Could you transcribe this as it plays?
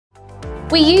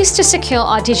We used to secure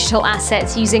our digital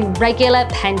assets using regular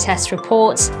pen test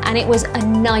reports, and it was a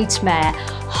nightmare.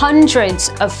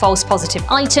 Hundreds of false positive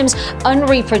items,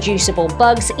 unreproducible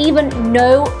bugs, even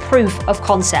no proof of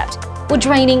concept. We're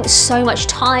draining so much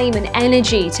time and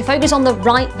energy to focus on the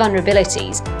right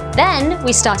vulnerabilities. Then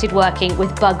we started working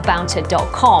with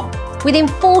Bugbounter.com. Within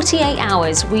 48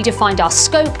 hours, we defined our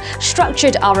scope,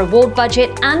 structured our reward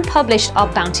budget, and published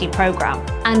our bounty program.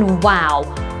 And wow,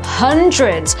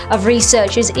 hundreds of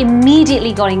researchers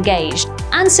immediately got engaged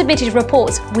and submitted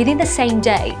reports within the same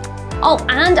day. Oh,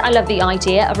 and I love the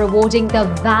idea of rewarding the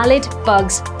valid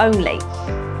bugs only.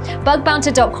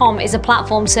 Bugbounter.com is a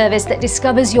platform service that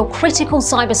discovers your critical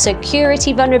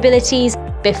cybersecurity vulnerabilities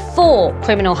before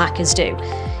criminal hackers do.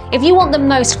 If you want the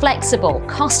most flexible,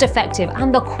 cost-effective,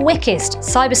 and the quickest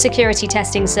cybersecurity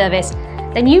testing service,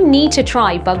 then you need to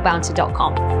try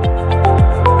Bugbounter.com.